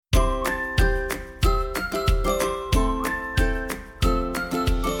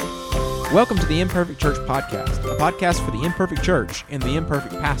Welcome to the Imperfect Church Podcast, a podcast for the imperfect church and the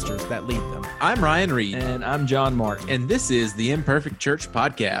imperfect pastors that lead them. I'm Ryan Reed. And I'm John Martin. And this is the Imperfect Church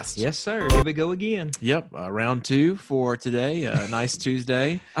Podcast. Yes, sir. Here we go again. Yep. Round two for today. Nice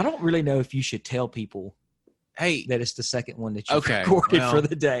Tuesday. I don't really know if you should tell people Hey, that it's the second one that you've okay, recorded well, for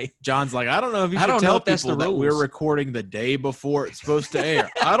the day. John's like, I don't know if you I should don't know tell if that's people the that we're rules. recording the day before it's supposed to air.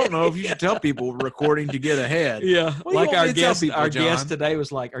 I don't know if you should tell people we're recording to get ahead. Yeah. What do you Like want our me to tell guest, people, our John? guest today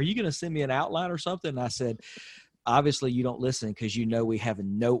was like, are you going to send me an outline or something? And I said, obviously you don't listen because you know we have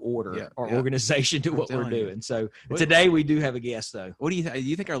no order or organization to what we're telling you. doing. So today we do have a guest though. What do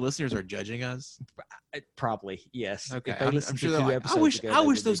you think our listeners are judging us? Probably, yes. Okay. If they I'm listened sure to they're two like, episodes ago, I they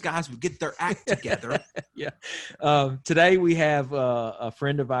wish would those be- guys would get their act together. Yeah. Today we have a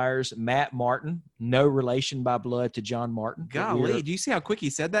friend of ours, Matt Martin, no relation by blood to John Martin. but Golly, do you see how quick he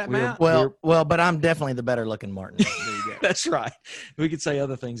said that, we're- Matt? Well, but I'm definitely the better looking Martin. There you go. That's right. We could say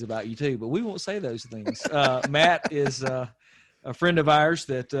other things about you too, but we won't say those things. Matt is a friend of ours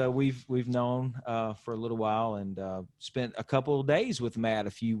that we've known for a little while, and spent a couple of days with Matt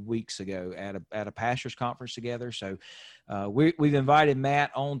a few weeks ago at a pastors conference together. So we've invited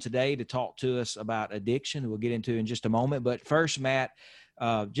Matt on today to talk to us about addiction. We'll get into in just a moment. But first, Matt,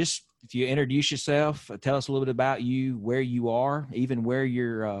 just if you introduce yourself, tell us a little bit about you, where you are, even where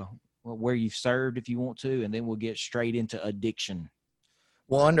you've served if you want to, and then we'll get straight into addiction.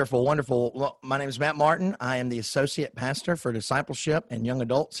 Wonderful, wonderful. Well, my name is Matt Martin. I am the associate pastor for discipleship and young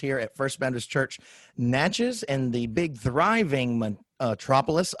adults here at First Baptist Church, Natchez, in the big thriving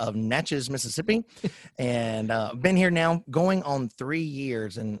metropolis of Natchez, Mississippi. And been here now going on 3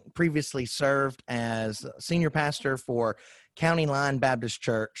 years, and previously served as senior pastor for County Line Baptist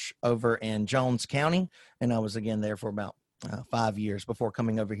Church over in Jones County. And I was again there for about 5 years before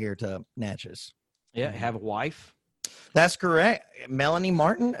coming over here to Natchez. Yeah, have a wife. That's correct. Melanie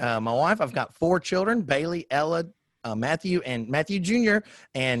Martin, my wife. I've got 4 children, Bailey, Ella, Matthew Jr.,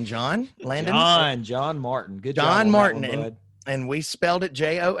 and John Landon. John Martin. Good John job on that Martin, one, bud. And we spelled it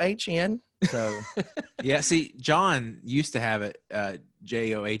John. So Yeah, see, John used to have it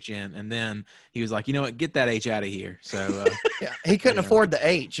John, and then he was like, you know what, get that H out of here. So yeah, he couldn't afford the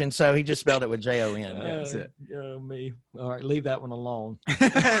H, and so he just spelled it with Jon. that's it. Me. All right, leave that one alone.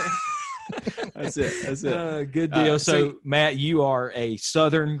 That's it. Good deal. So- So, Matt, you are a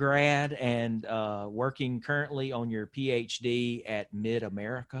Southern grad and working currently on your PhD at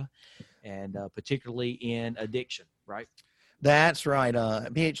Mid-America, and particularly in addiction, right? That's right.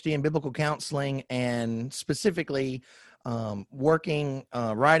 PhD in biblical counseling, and specifically writing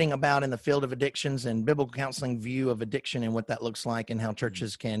about in the field of addictions and biblical counseling view of addiction and what that looks like, and how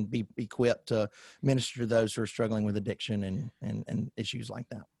churches can be equipped to minister to those who are struggling with addiction and issues like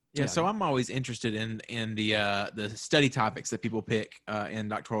that. Yeah, so I'm always interested in the study topics that people pick in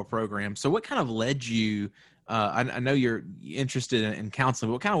doctoral programs. So what kind of led you? I know you're interested in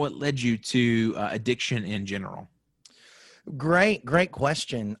counseling, but what led you to addiction in general? Great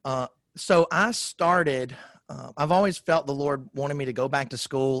question. So I started. I've always felt the Lord wanted me to go back to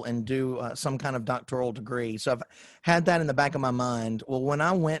school and do some kind of doctoral degree. So I've had that in the back of my mind. Well, when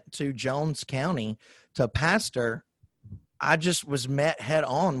I went to Jones County to pastor, I just was met head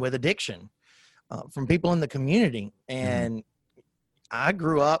on with addiction from people in the community. And I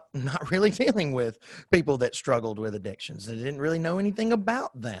grew up not really dealing with people that struggled with addictions. I didn't really know anything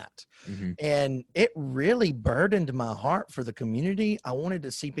about that. And it really burdened my heart for the community. I wanted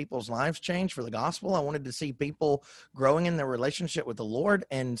to see people's lives change for the gospel. I wanted to see people growing in their relationship with the Lord.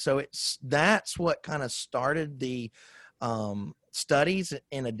 And so that's what kind of started the studies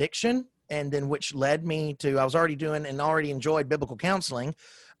in addiction. And then which led me to, I was already doing and already enjoyed biblical counseling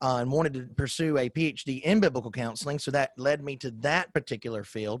and wanted to pursue a PhD in biblical counseling. So that led me to that particular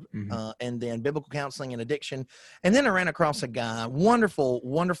field, and then biblical counseling and addiction. And then I ran across a guy, wonderful,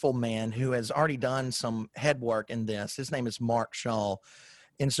 wonderful man who has already done some head work in this. His name is Mark Shaw.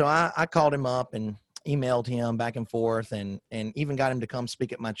 And so I called him up and emailed him back and forth, and even got him to come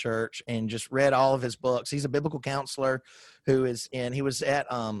speak at my church, and just read all of his books. He's a biblical counselor he was at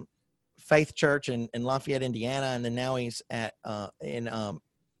Faith Church in Lafayette, Indiana, and then now he's at in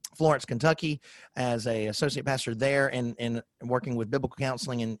Florence, Kentucky, as a associate pastor there, and working with biblical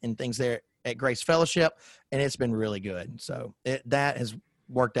counseling and things there at Grace Fellowship, and it's been really good. So that has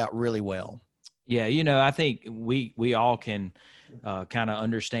worked out really well. Yeah, I think we all can kind of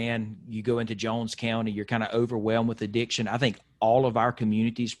understand. You go into Jones County, you're kind of overwhelmed with addiction. I think all of our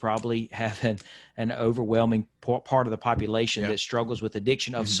communities probably have an overwhelming part of the population that struggles with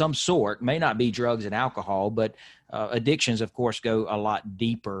addiction of some sort. May not be drugs and alcohol, but addictions, of course, go a lot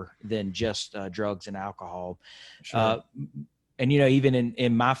deeper than just drugs and alcohol. Sure. And, even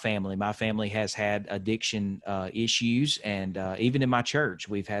in my family has had addiction issues. And even in my church,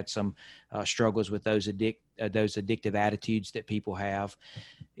 we've had some struggles with those addictive attitudes that people have.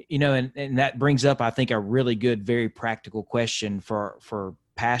 And that brings up, I think, a really good, very practical question for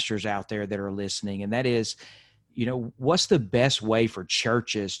pastors out there that are listening. And that is, what's the best way for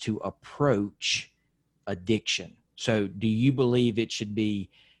churches to approach addiction? So do you believe it should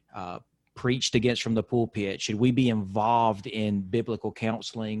be preached against from the pulpit? Should we be involved in biblical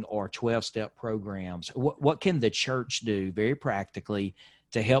counseling or 12-step programs? What can the church do very practically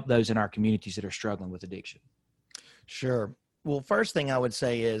to help those in our communities that are struggling with addiction? Sure. Well, first thing I would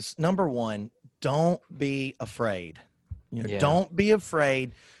say is, number one, don't be afraid. Don't be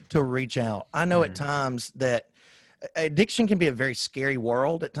afraid to reach out. I know at times that addiction can be a very scary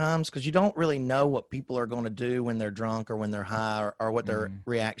world at times, because you don't really know what people are going to do when they're drunk or when they're high, or what their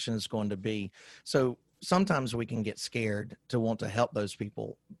reaction is going to be. So sometimes we can get scared to want to help those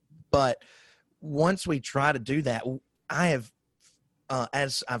people. But once we try to do that, I have,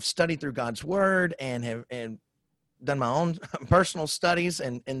 as I've studied through God's word and have done my own personal studies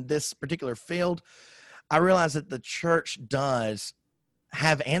in this particular field, I realize that the church does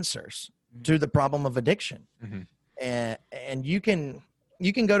have answers to the problem of addiction. And you can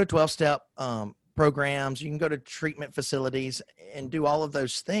go to 12-step programs, you can go to treatment facilities and do all of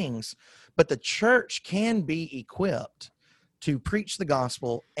those things, but the church can be equipped to preach the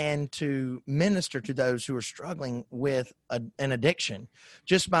gospel and to minister to those who are struggling with an addiction,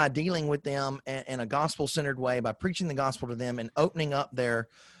 just by dealing with them in a gospel-centered way, by preaching the gospel to them and opening up their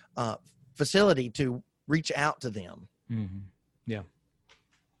facility to reach out to them. Yeah.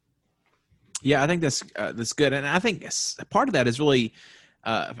 Yeah, I think that's good. And I think part of that is really,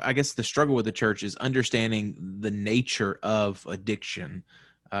 I guess, the struggle with the church is understanding the nature of addiction.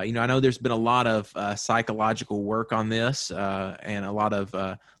 I know there's been a lot of psychological work on this, and a lot of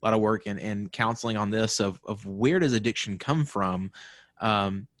work and counseling on this of where does addiction come from.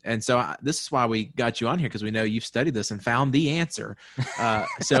 And so this is why we got you on here, because we know you've studied this and found the answer.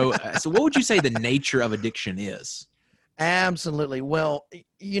 So what would you say the nature of addiction is? Absolutely. Well,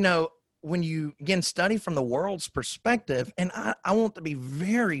 when you, again, study from the world's perspective, and I want to be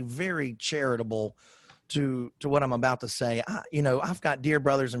very, very charitable to what I'm about to say. I've got dear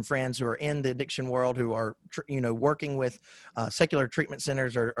brothers and friends who are in the addiction world, who are, working with secular treatment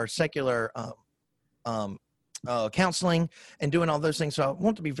centers or secular counseling and doing all those things. So I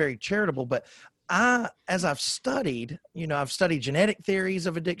want to be very charitable, but as I've studied, I've studied genetic theories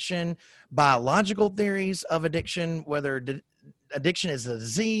of addiction, biological theories of addiction, whether addiction is a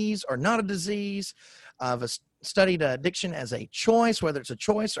disease or not a disease. I've studied addiction as a choice, whether it's a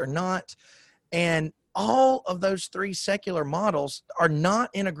choice or not. And all of those three secular models are not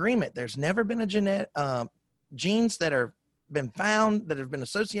in agreement. There's never been a genes that are been found that have been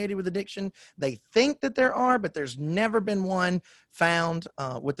associated with addiction. They think that there are, but there's never been one found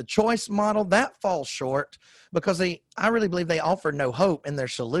with the choice model. That falls short, because I really believe they offer no hope in their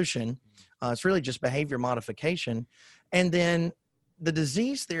solution. It's really just behavior modification. And then the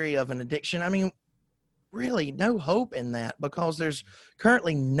disease theory of an addiction, really no hope in that, because there's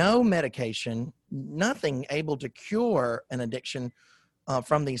currently no medication, nothing able to cure an addiction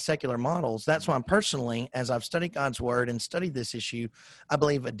from these secular models. That's why personally, as I've studied God's word and studied this issue, I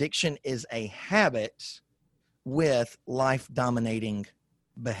believe addiction is a habit with life-dominating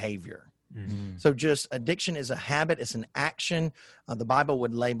behavior. So just addiction is a habit. It's an action. The Bible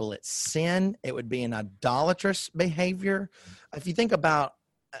would label it sin. It would be an idolatrous behavior. If you think about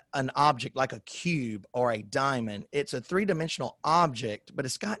an object like a cube or a diamond, it's a three-dimensional object, but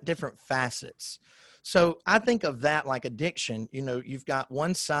it's got different facets. So I think of that like addiction. You've got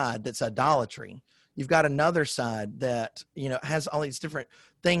one side that's idolatry. You've got another side that, has all these different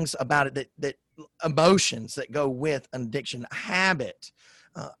things about it, that emotions that go with an addiction, habit,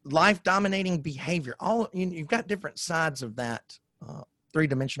 life-dominating behavior. You've got different sides of that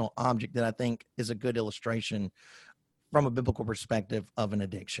three-dimensional object that I think is a good illustration from a biblical perspective of an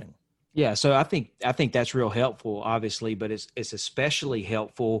addiction. Yeah, so I think that's real helpful, obviously, but it's especially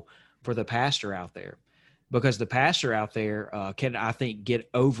helpful for the pastor out there, because the pastor out there can, I think, get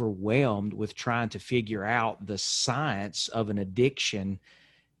overwhelmed with trying to figure out the science of an addiction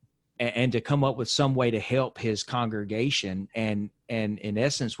and to come up with some way to help his congregation. And in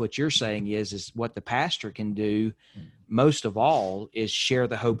essence, what you're saying is what the pastor can do most of all is share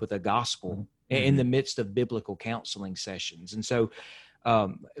the hope of the gospel in the midst of biblical counseling sessions. And so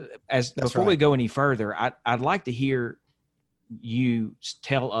before we go any further, I'd like to hear you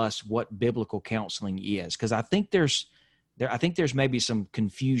tell us what biblical counseling is, because I think there's I think there's maybe some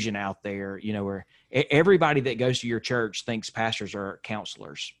confusion out there, where everybody that goes to your church thinks pastors are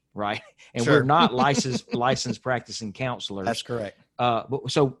counselors, right? And Sure. we're not licensed practicing counselors. That's correct.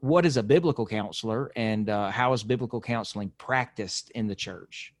 So what is a biblical counselor, and how is biblical counseling practiced in the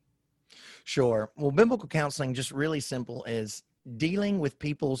church? Sure. Well, biblical counseling, just really simple, is dealing with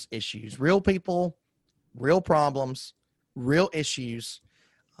people's issues, real people, real problems, real issues,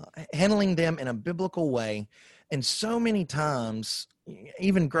 handling them in a biblical way. And so many times,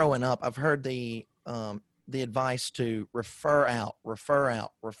 even growing up, I've heard the advice to refer out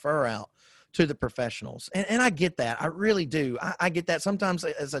to the professionals. And I get that. I really do. I get that. Sometimes,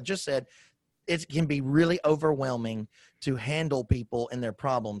 as I just said, it can be really overwhelming to handle people and their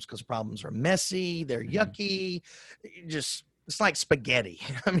problems, because problems are messy, they're yucky, it's like spaghetti.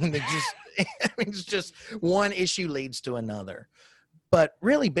 I mean, it's just one issue leads to another. But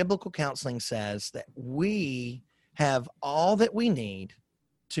really, biblical counseling says that we have all that we need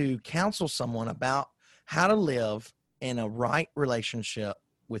to counsel someone about how to live in a right relationship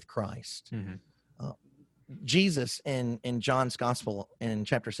with Christ. Mm-hmm. Jesus in John's gospel in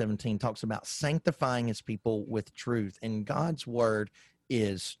chapter 17 talks about sanctifying his people with truth, and God's word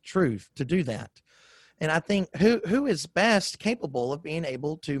is truth to do that. And I think who is best capable of being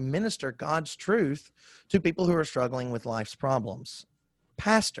able to minister God's truth to people who are struggling with life's problems?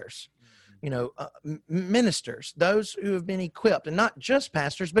 Pastors, ministers, those who have been equipped, and not just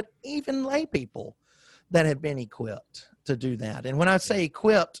pastors, but even lay people that have been equipped to do that. And when I say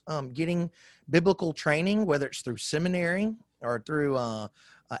equipped, getting biblical training, whether it's through seminary or through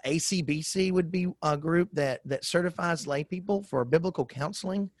ACBC would be a group that certifies lay people for biblical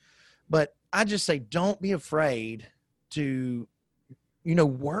counseling. But I just say, don't be afraid to,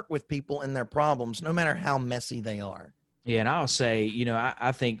 work with people in their problems, no matter how messy they are. Yeah, and I'll say,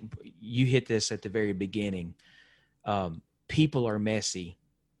 I think you hit this at the very beginning. People are messy,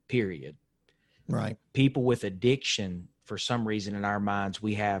 period. Right. People with addiction, for some reason in our minds,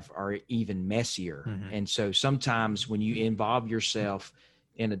 are even messier. Mm-hmm. And so sometimes when you involve yourself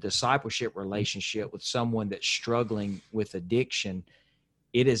in a discipleship relationship with someone that's struggling with addiction,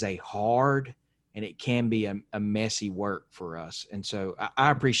 it is a hard and it can be a messy work for us. And so I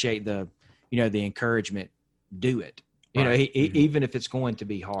appreciate the encouragement. Do it. Even if it's going to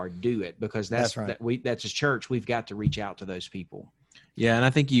be hard, do it, because that's right. That's a church. We've got to reach out to those people. Yeah, and I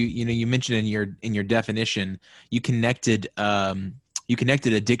think you mentioned in your definition, you connected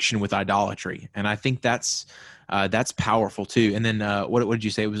addiction with idolatry, and I think that's powerful too. And then what did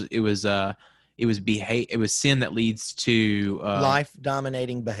you say? It was sin that leads to life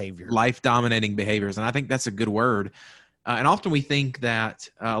dominating behavior. Life dominating behaviors, and I think that's a good word. And often we think that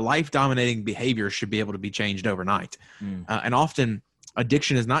life-dominating behavior should be able to be changed overnight. And often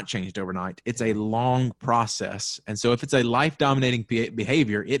addiction is not changed overnight. It's a long process. And so if it's a life-dominating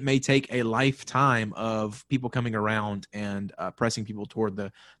behavior, it may take a lifetime of people coming around and pressing people toward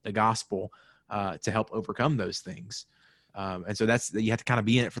the gospel to help overcome those things. And so you have to kind of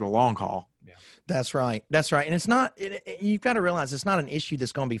be in it for the long haul. Yeah. That's right. And it's not, you've got to realize it's not an issue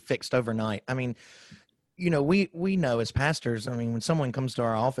that's going to be fixed overnight. I mean, we know as pastors, I mean, when someone comes to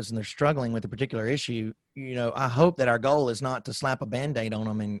our office and they're struggling with a particular issue, I hope that our goal is not to slap a Band-Aid on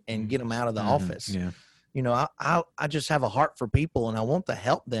them and get them out of the office. Yeah. I just have a heart for people, and I want to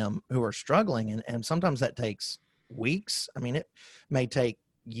help them who are struggling. And sometimes that takes weeks. I mean, it may take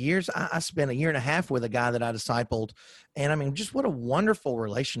years. I spent 1.5 years with a guy that I discipled, and I mean, just what a wonderful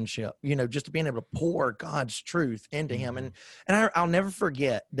relationship, just being able to pour God's truth into him. And I'll never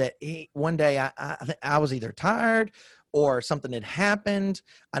forget that one day I was either tired or something had happened.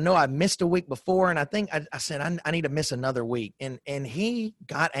 I know I missed a week before, and I think I said, I need to miss another week. And he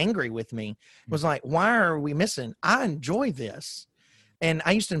got angry with me, was like, why are we missing? I enjoy this. And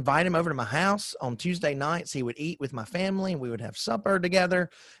I used to invite him over to my house on Tuesday nights. He would eat with my family, and we would have supper together.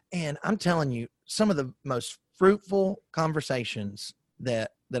 And I'm telling you, some of the most fruitful conversations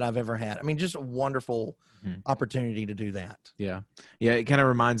that I've ever had. I mean, just a wonderful opportunity to do that. Yeah. It kind of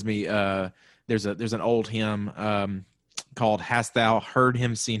reminds me, there's an old hymn called "Hast Thou Heard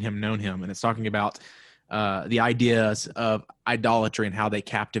Him, Seen Him, Known Him?" And it's talking about the ideas of idolatry and how they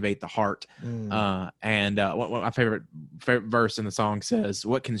captivate the heart. And what my favorite verse in the song says,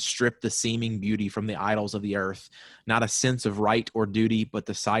 "What can strip the seeming beauty from the idols of the earth? Not a sense of right or duty, but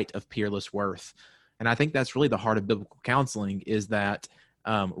the sight of peerless worth." And I think that's really the heart of biblical counseling, is that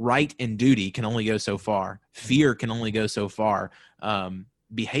right and duty can only go so far. Fear can only go so far.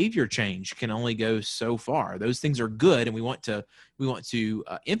 Behavior change can only go so far. Those things are good, and we want to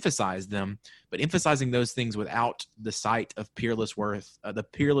emphasize them, but emphasizing those things without the sight of peerless worth, the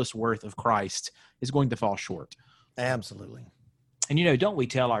peerless worth of Christ, is going to fall short. Absolutely. And, don't we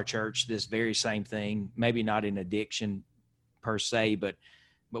tell our church this very same thing, maybe not in addiction per se, but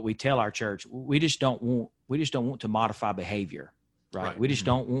we tell our church, we just don't want to modify behavior, right? We just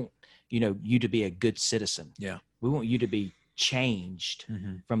don't want, you to be a good citizen. Yeah. We want you to be changed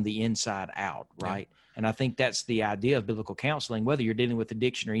from the inside out, right? Yeah. And I think that's the idea of biblical counseling, whether you're dealing with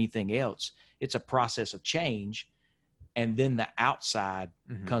addiction or anything else. It's a process of change, and then the outside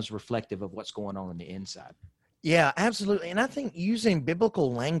comes reflective of what's going on the inside. Yeah, absolutely. And I think using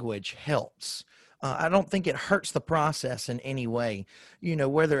biblical language helps. I don't think it hurts the process in any way,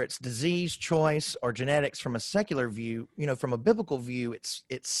 whether it's disease, choice, or genetics. From a secular view, from a biblical view, it's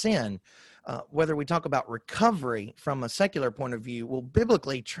sin. Whether we talk about recovery from a secular point of view, well,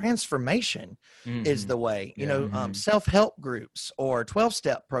 biblically, transformation is the way. Self-help groups or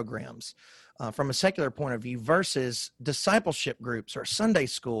 12-step programs from a secular point of view versus discipleship groups or Sunday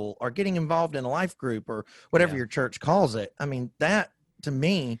school or getting involved in a life group or whatever your church calls it. I mean, that to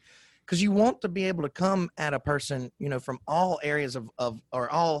me, because you want to be able to come at a person, from all areas of or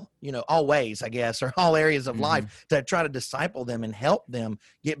all ways, I guess, or all areas of life to try to disciple them and help them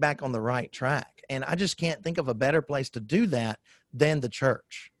get back on the right track. And I just can't think of a better place to do that than the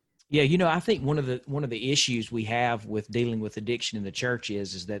church. Yeah, I think one of the issues we have with dealing with addiction in the church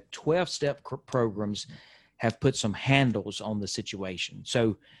is that 12-step programs have put some handles on the situation.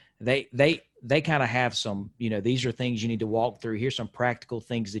 So they kind of have some, these are things you need to walk through. Here's some practical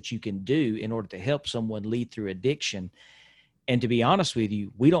things that you can do in order to help someone lead through addiction. And to be honest with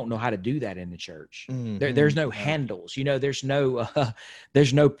you, we don't know how to do that in the church. There's no handles, there's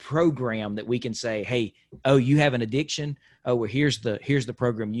no program that we can say, hey, oh, you have an addiction. Oh, well, here's the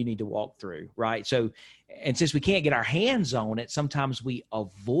program you need to walk through. Right. So, and since we can't get our hands on it, sometimes we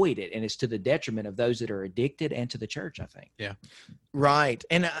avoid it, and it's to the detriment of those that are addicted and to the church, I think. Yeah. Right.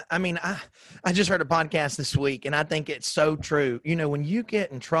 And I mean, I just heard a podcast this week, and I think it's so true. When you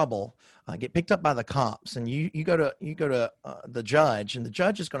get in trouble, get picked up by the cops, and you go to the judge, and the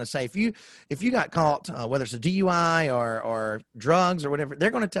judge is going to say, if you got caught, whether it's a DUI or drugs or whatever,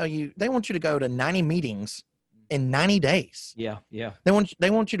 they're going to tell you, they want you to go to 90 meetings in 90 days. Yeah. They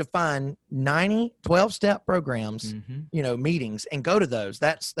want you to find 90 12-step programs, meetings, and go to those.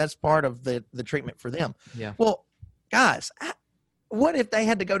 That's part of the treatment for them. Yeah. Well, guys, what if they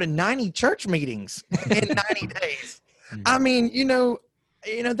had to go to 90 church meetings in 90 days? I mean,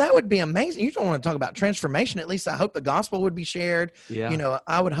 that would be amazing. You don't want to talk about transformation. At least I hope the gospel would be shared. Yeah.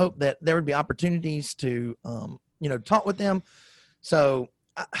 I would hope that there would be opportunities to, talk with them. So,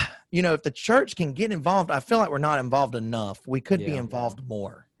 if the church can get involved, I feel like we're not involved enough. We could be involved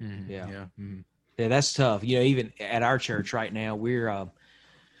more. Yeah, that's tough. Even at our church right now, we're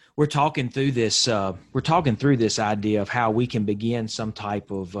talking through this. We're talking through this idea of how we can begin some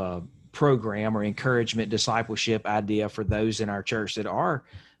type of program or encouragement, discipleship idea for those in our church that are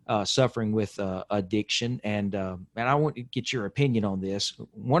suffering with addiction. And I want to get your opinion on this.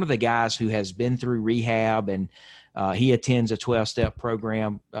 One of the guys who has been through rehab and he attends a 12-step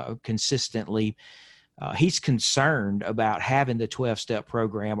program consistently. He's concerned about having the 12-step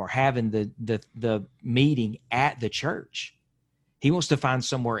program or having the meeting at the church. He wants to find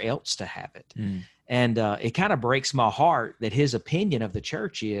somewhere else to have it. And it kind of breaks my heart that his opinion of the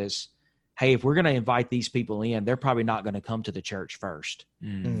church is, hey, if we're going to invite these people in, they're probably not going to come to the church first.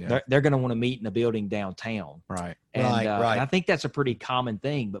 They're going to want to meet in a building downtown. Right. And, right. And I think that's a pretty common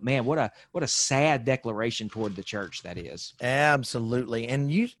thing, but man, what a sad declaration toward the church that is. Absolutely.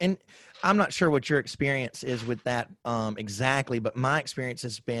 And I'm not sure what your experience is with that exactly, but my experience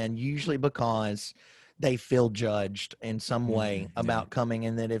has been usually because they feel judged in some way about coming,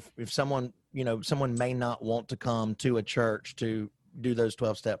 and that if someone may not want to come to a church to do those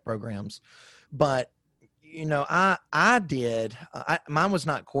 12-step programs, but I did. Mine was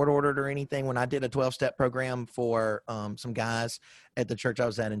not court ordered or anything. When I did a 12-step program for some guys at the church I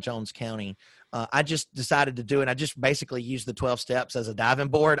was at in Jones County, I just decided to do it. I just basically used the 12 steps as a diving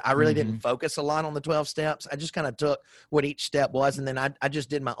board. I really didn't focus a lot on the 12 steps. I just kind of took what each step was, and then I just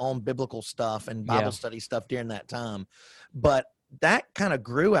did my own biblical stuff and Bible study stuff during that time. But that kind of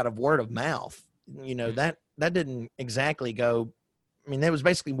grew out of word of mouth. That didn't exactly go. I mean, there was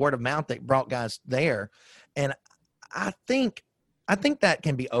basically word of mouth that brought guys there. And I think that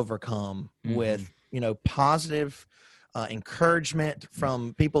can be overcome with, positive encouragement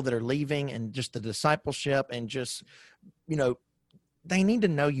from people that are leaving, and just the discipleship, and just, they need to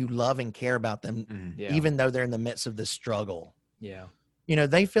know you love and care about them, even though they're in the midst of this struggle. Yeah.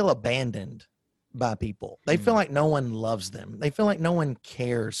 They feel abandoned by people. They feel like no one loves them. They feel like no one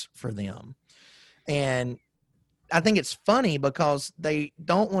cares for them. And I think it's funny because they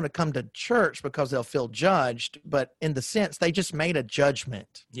don't want to come to church because they'll feel judged, but in the sense they just made a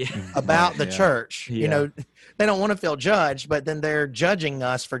judgment about the church. Yeah. You know, they don't want to feel judged, but then they're judging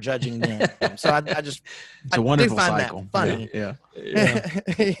us for judging them. So I just It's a wonderful do find cycle. that funny. Yeah.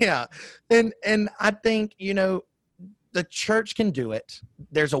 Yeah. And I think, you know, the church can do it.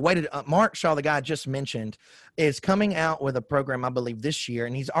 There's a way to Mark Shaw, the guy I just mentioned, is coming out with a program, I believe, this year,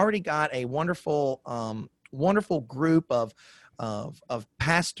 and he's already got a wonderful group of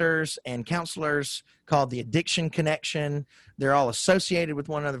pastors and counselors called the Addiction Connection. They're all associated with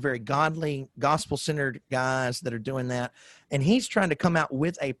one another, very godly, gospel-centered guys that are doing that. And he's trying to come out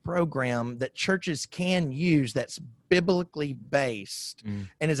with a program that churches can use that's biblically based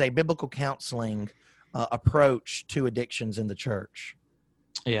and is a biblical counseling approach to addictions in the church.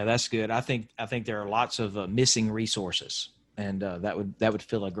 Yeah, that's good. I think there are lots of missing resources, and that would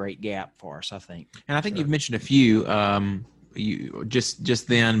fill a great gap for us, I think. And I think you've mentioned a few, you just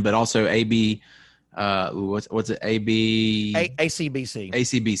then, but also AB. What's it? ACBC.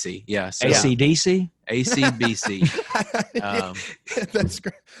 ACBC. Yeah. So, ACDC. ACBC. That's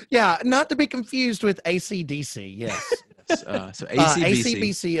great. Yeah, not to be confused with ACDC. Yes. So ACBC.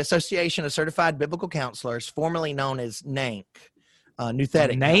 ACBC, Association of Certified Biblical Counselors, formerly known as NANC,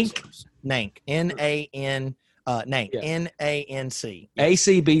 Nuthetic NANC? Counselors. NANC, NAN, NANC, Yeah. NANC.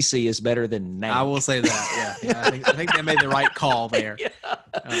 ACBC is better than NANC. I will say that. Yeah. I think they made the right call there.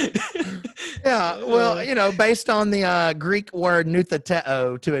 Yeah, well, you know, based on the Greek word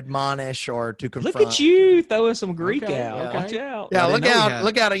nutheteo, to admonish or to confront. Look at you throwing some Greek Okay, out. okay. Watch out. Yeah, I look didn't know we out. had-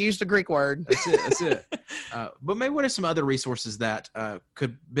 Look out. I used a Greek word. That's it. But maybe what are some other resources that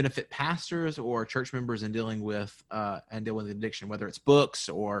could benefit pastors or church members in dealing with addiction, whether it's books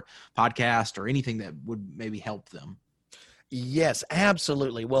or podcast or anything that would maybe help them? Yes,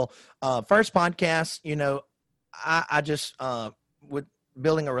 absolutely. Well, first podcast, you know, I just with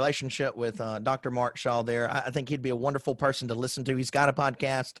building a relationship with Dr. Mark Shaw there, I think he'd be a wonderful person to listen to. He's got a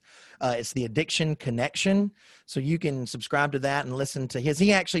podcast. It's the Addiction Connection. So you can subscribe to that and listen to his.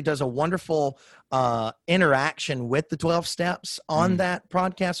 He actually does a wonderful interaction with the 12 steps on that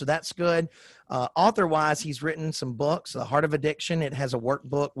podcast. So that's good. Author-wise, he's written some books. The Heart of Addiction, it has a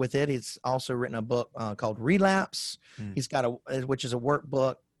workbook with it. He's also written a book called Relapse. He's got which is a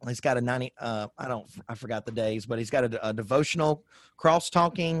workbook. He's got a 90, I forgot the days, but he's got a devotional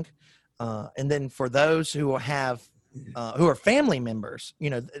cross-talking. And then for those who have, who are family members, you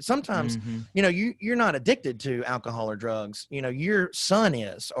know, sometimes, you know, you're not addicted to alcohol or drugs. You know, your son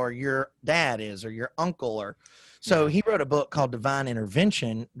is, or your dad is, or your uncle, or so he wrote a book called Divine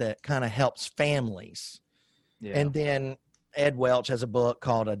Intervention that kind of helps families. Yeah. And then Ed Welch has a book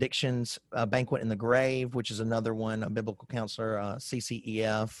called Addictions, Banquet in the Grave, which is another one, a biblical counselor,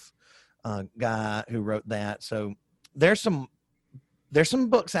 CCEF guy who wrote that. So there's some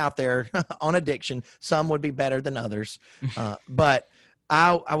books out there on addiction. Some would be better than others, but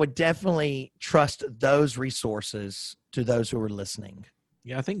I would definitely trust those resources to those who are listening.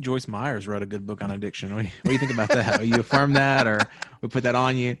 Yeah, I think Joyce Myers wrote a good book on addiction. What do you think about that? Will you affirm that, or we put that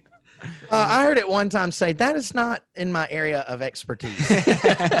on you? I heard it one time say that is not in my area of expertise.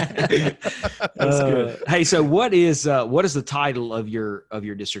 That's good. Hey, so what is the title of your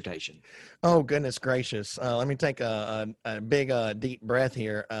dissertation? Oh, goodness gracious. Let me take a big, deep breath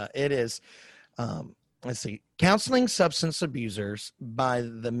here. It is, let's see, Counseling Substance Abusers by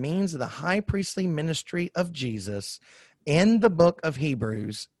the Means of the High Priestly Ministry of Jesus in the Book of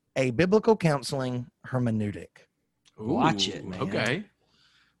Hebrews, a Biblical Counseling Hermeneutic. Watch it, man. Okay.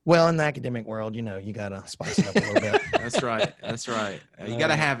 Well, in the academic world, you know, you got to spice it up a little bit. That's right. You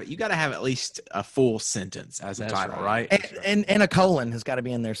gotta have at least a full sentence as a title, right? And a colon has got to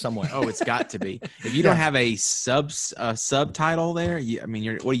be in there somewhere. Oh, it's got to be. If you don't have a subtitle there,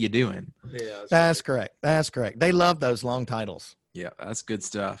 what are you doing? Yeah, That's correct. They love those long titles. Yeah, that's good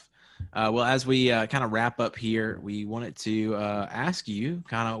stuff. Well, as we kind of wrap up here, we wanted to ask you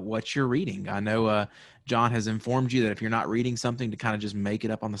kind of what you're reading. I know Jon has informed you that if you're not reading something, to kind of just make it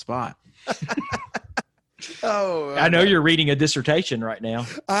up on the spot. Oh, I know you're reading a dissertation right now.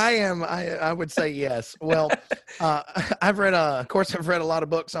 I am. I would say yes. Well, I've read a lot of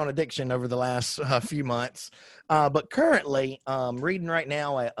books on addiction over the last few months. But currently, reading right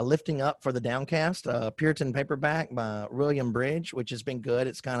now a Lifting Up for the Downcast, a Puritan paperback by William Bridge, which has been good.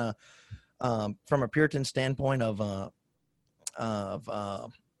 It's kind of from a Puritan standpoint of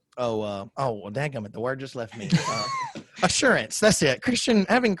dadgummit, the word just left me. Assurance. That's it.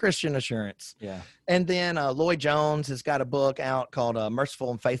 Having Christian assurance. Yeah. And then Lloyd Jones has got a book out called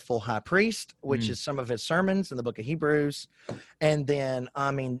Merciful and Faithful High Priest, which is some of his sermons in the book of Hebrews. And then,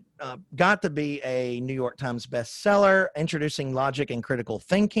 got to be a New York Times bestseller, Introducing Logic and Critical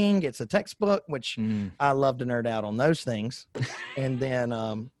Thinking. It's a textbook, which I love to nerd out on those things. And then,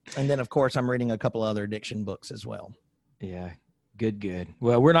 of course, I'm reading a couple other addiction books as well. Yeah. Good.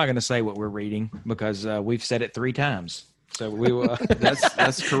 Well, we're not going to say what we're reading because we've said it 3 times. So we will.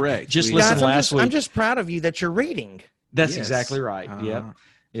 That's correct. Just listen Guys, last week. I'm just proud of you that you're reading. That's exactly right.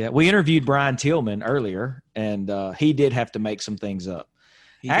 Yeah. We interviewed Brian Tillman earlier, and he did have to make some things up.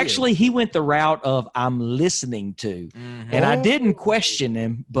 He went the route of I'm listening to, and I didn't question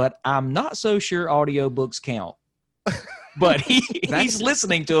him, but I'm not so sure audiobooks count. But he's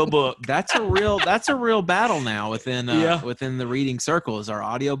listening to a book. That's a real battle now within the reading circles. Are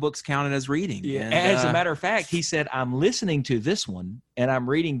audiobooks counted as reading? Yeah. And, as a matter of fact, he said, I'm listening to this one and I'm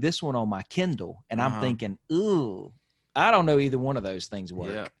reading this one on my Kindle. And I'm thinking, ooh, I don't know either one of those things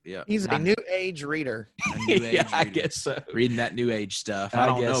work. Yeah. He's a new age reader. I guess so. Reading that new age stuff. I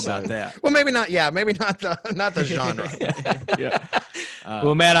don't know about that. Well, maybe not. Yeah, maybe not the genre. Yeah.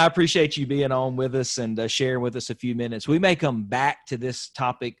 Well, Matt, I appreciate you being on with us and sharing with us a few minutes. We may come back to this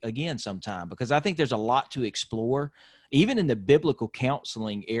topic again sometime because I think there's a lot to explore, even in the biblical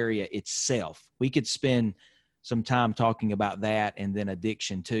counseling area itself. We could spend some time talking about that and then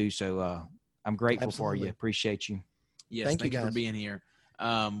addiction too. So I'm grateful for you. Appreciate you. Yes, thank you for being here.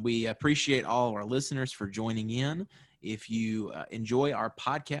 We appreciate all of our listeners for joining in. If you enjoy our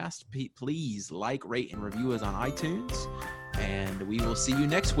podcast, please like, rate, and review us on iTunes. And we will see you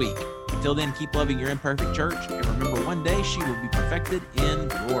next week. Until then, keep loving your imperfect church. And remember, one day she will be perfected in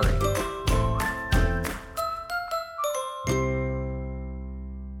glory.